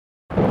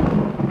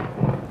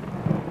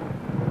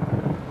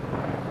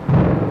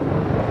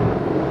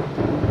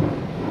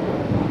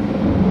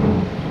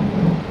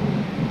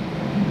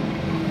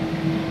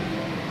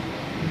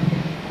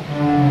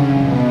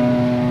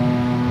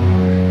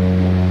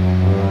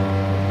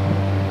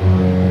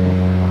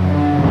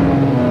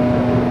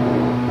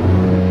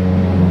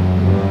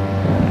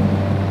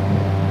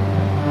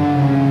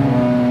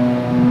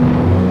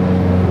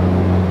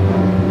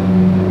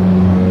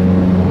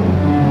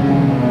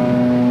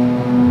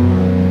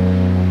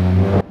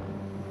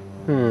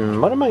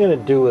am I going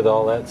to do with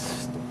all that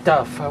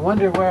stuff? I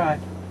wonder where I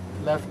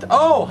left.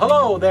 Oh,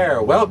 hello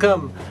there.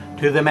 Welcome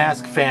to the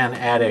Mask Fan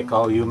Attic,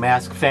 all you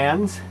mask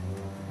fans.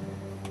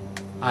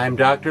 I'm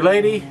Dr.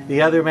 Lady,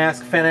 the other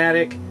mask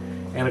fanatic,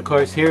 and of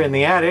course here in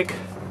the attic,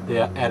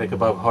 the attic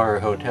above Horror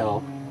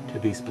Hotel to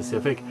be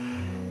specific,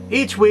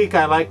 each week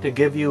I like to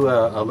give you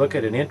a look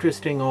at an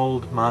interesting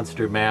old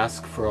monster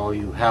mask for all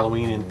you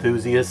Halloween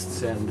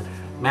enthusiasts and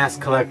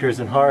mask collectors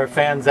and horror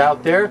fans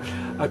out there.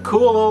 A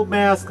cool old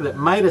mask that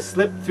might have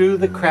slipped through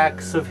the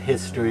cracks of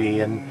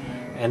history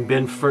and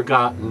been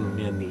forgotten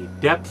in the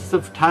depths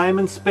of time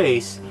and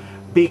space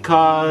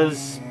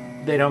because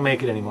they don't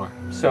make it anymore.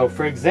 So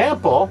for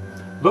example,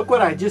 look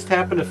what I just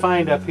happened to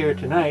find up here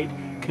tonight,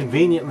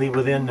 conveniently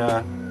within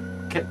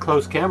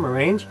close camera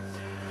range.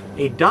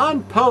 A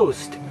Don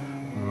Post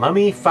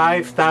Mummy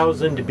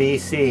 5000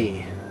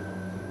 BC.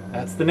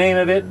 That's the name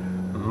of it,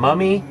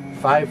 Mummy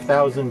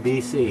 5000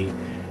 BC.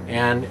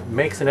 And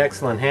makes an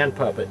excellent hand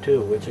puppet too,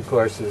 which of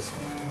course is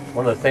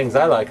one of the things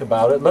I like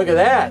about it. Look at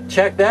that,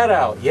 check that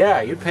out.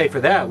 Yeah, you'd pay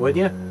for that,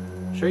 wouldn't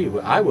you? Sure you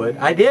would. I would.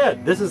 I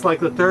did. This is like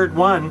the third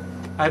one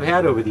I've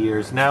had over the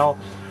years. Now,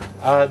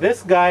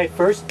 this guy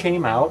first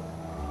came out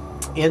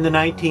in the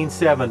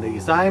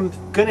 1970s. I'm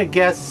gonna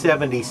guess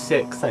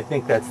 76. I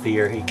think that's the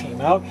year he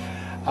came out.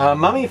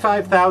 Mummy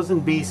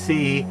 5000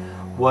 BC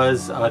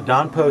was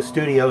Don Post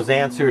Studios'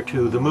 answer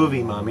to the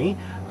movie Mummy,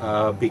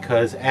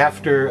 because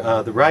after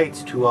the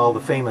rights to all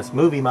the famous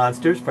movie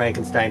monsters,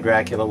 Frankenstein,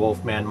 Dracula,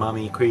 Wolfman,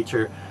 Mummy,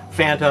 Creature,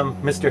 Phantom,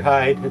 Mr.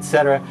 Hyde,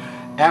 etc.,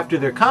 after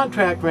their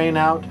contract ran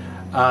out,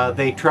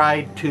 they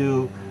tried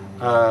to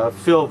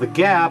fill the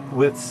gap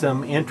with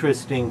some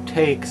interesting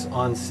takes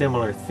on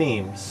similar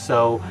themes.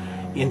 So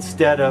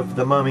instead of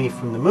the mummy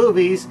from the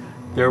movies,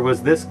 there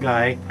was this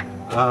guy,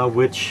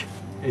 which,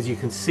 as you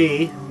can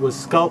see, was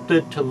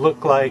sculpted to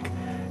look like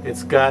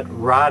it's got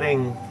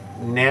rotting,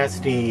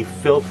 nasty,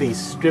 filthy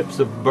strips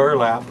of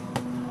burlap,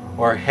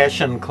 or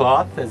Hessian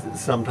cloth, as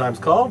it's sometimes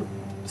called,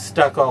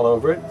 stuck all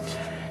over it,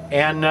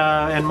 and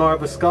more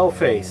of a skull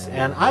face.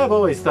 And I've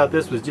always thought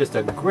this was just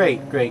a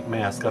great, great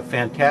mask, a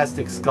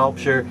fantastic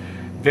sculpture,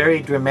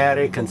 very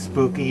dramatic and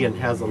spooky, and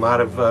has a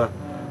lot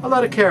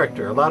of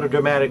character, a lot of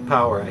dramatic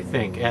power, I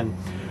think. And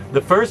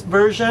the first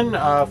version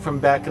from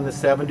back in the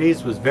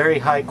 70s was very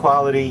high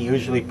quality,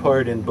 usually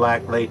poured in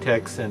black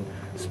latex and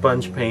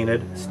sponge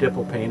painted,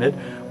 stipple painted,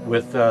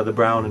 with the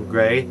brown and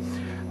gray.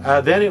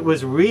 Then it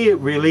was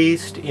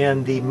re-released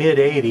in the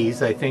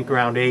mid-80s, I think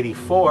around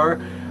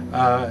 84,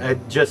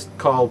 just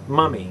called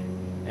Mummy,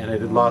 and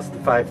it had lost the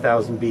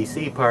 5000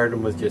 BC part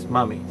and was just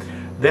Mummy.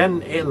 Then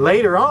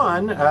later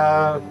on,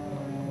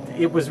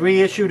 it was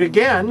reissued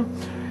again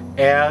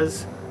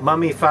as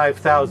Mummy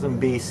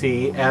 5000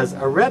 BC as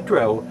a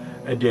retro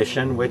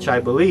edition, which I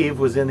believe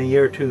was in the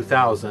year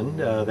 2000,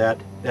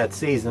 that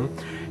season.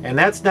 And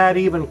that's not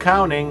even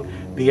counting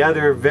the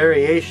other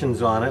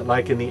variations on it.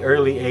 Like in the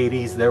early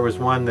 80s, there was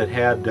one that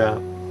had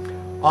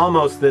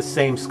almost this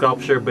same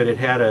sculpture, but it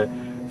had a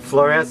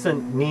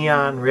fluorescent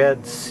neon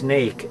red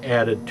snake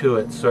added to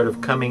it, sort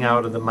of coming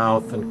out of the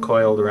mouth and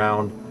coiled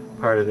around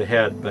part of the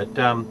head. But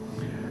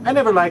I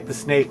never liked the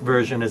snake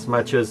version as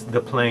much as the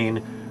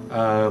plain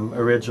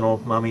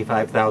original Mummy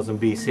 5000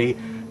 BC.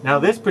 Now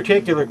this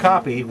particular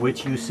copy,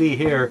 which you see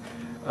here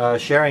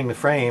sharing the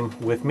frame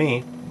with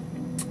me,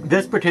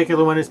 this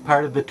particular one is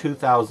part of the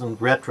 2000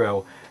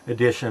 retro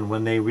edition,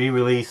 when they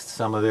re-released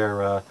some of their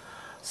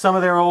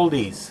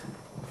oldies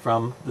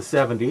from the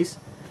 70s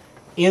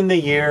in the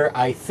year,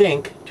 I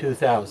think,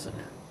 2000.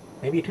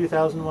 Maybe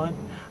 2001?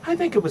 I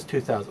think it was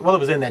 2000. Well, it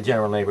was in that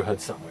general neighborhood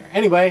somewhere.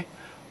 Anyway,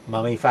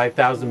 Mummy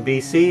 5000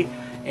 BC.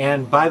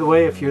 And by the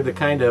way, if you're the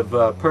kind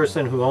of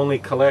person who only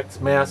collects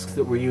masks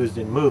that were used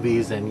in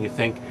movies and you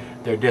think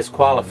they're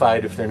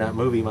disqualified if they're not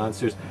movie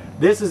monsters,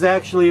 this is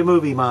actually a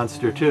movie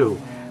monster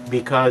too.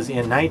 Because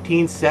in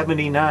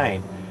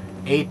 1979,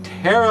 a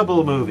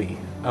terrible movie,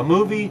 a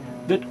movie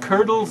that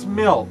curdles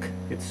milk,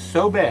 it's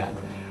so bad,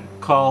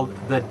 called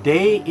The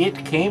Day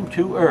It Came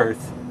to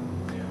Earth,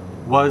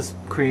 was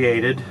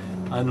created,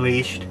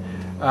 unleashed,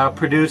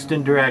 produced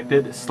and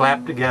directed,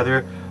 slapped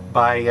together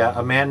by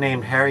a man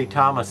named Harry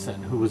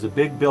Thomason, who was a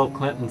big Bill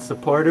Clinton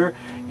supporter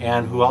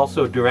and who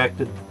also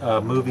directed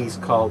movies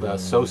called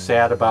So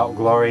Sad About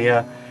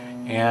Gloria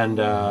and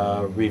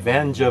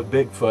Revenge of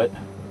Bigfoot.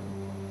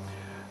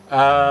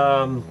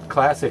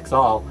 Classics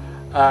all.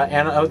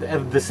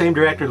 And the same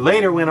director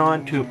later went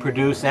on to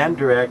produce and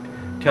direct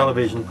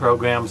television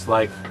programs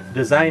like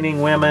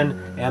Designing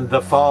Women and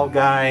The Fall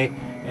Guy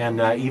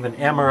and even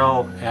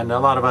Emerald and a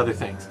lot of other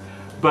things.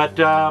 But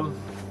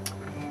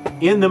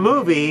in the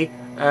movie,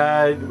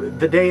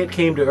 The Day It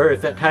Came to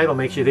Earth, that title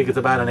makes you think it's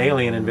about an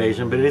alien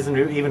invasion, but it isn't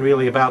even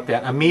really about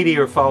that. A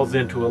meteor falls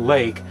into a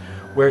lake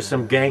where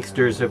some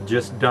gangsters have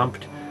just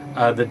dumped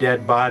the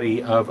dead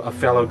body of a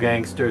fellow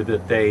gangster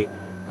that they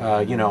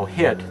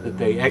that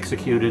they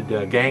executed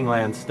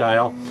gangland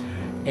style.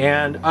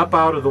 And up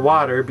out of the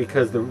water,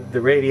 because the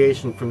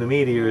radiation from the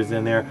meteor is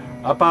in there,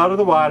 up out of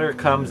the water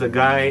comes a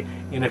guy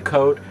in a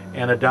coat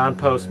and a Don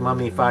Post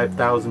Mummy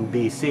 5000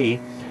 BC.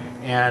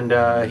 and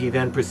he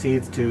then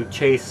proceeds to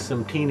chase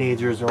some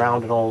teenagers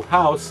around an old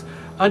house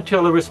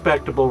until a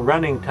respectable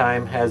running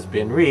time has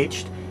been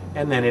reached,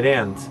 and then it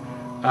ends.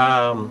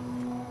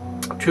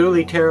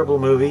 Truly terrible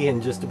movie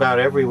in just about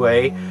every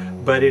way,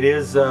 but it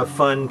is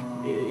fun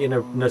in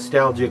a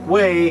nostalgic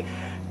way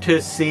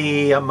to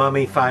see a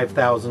Mummy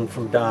 5000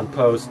 from Don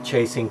Post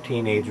chasing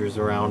teenagers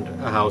around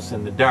a house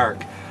in the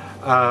dark.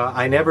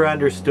 I never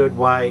understood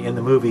why in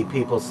the movie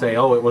people say,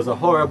 oh, it was a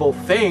horrible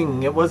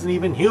thing, it wasn't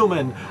even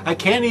human, I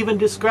can't even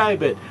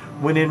describe it,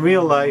 when in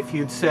real life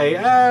you'd say,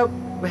 it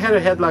had a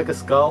head like a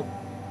skull.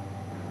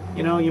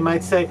 You know, you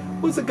might say,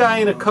 was a guy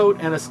in a coat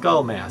and a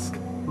skull mask.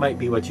 Might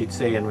be what you'd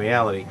say in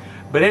reality.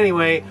 But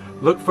anyway,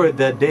 look for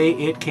The Day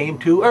It Came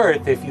to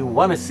Earth if you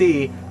want to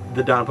see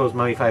the Don Post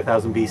Mummy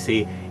 5000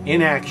 BC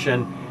in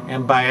action.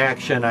 And by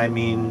action, I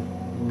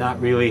mean not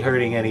really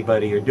hurting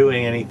anybody or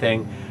doing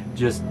anything,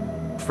 just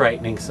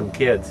frightening some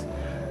kids.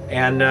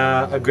 And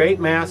a great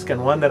mask,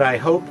 and one that I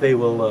hope they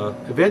will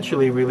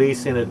eventually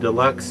release in a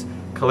deluxe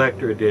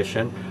collector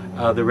edition.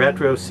 The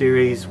retro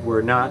series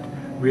were not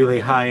really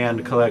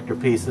high-end collector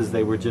pieces,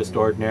 they were just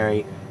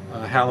ordinary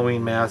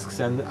Halloween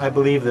masks, and I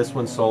believe this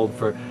one sold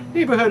for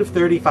neighborhood of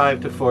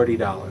 $35 to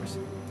 $40.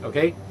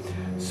 Okay,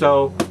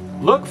 so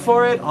look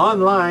for it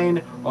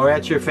online or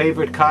at your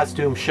favorite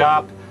costume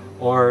shop,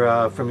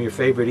 or from your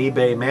favorite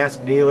eBay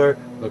mask dealer.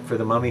 Look for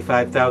the Mummy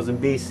 5000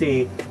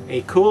 BC,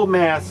 a cool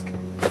mask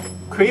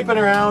creeping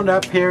around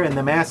up here in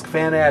the Mask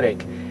Fan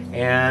Attic.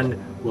 And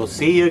we'll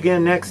see you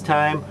again next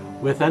time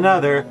with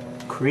another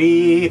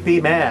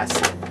creepy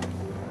mask.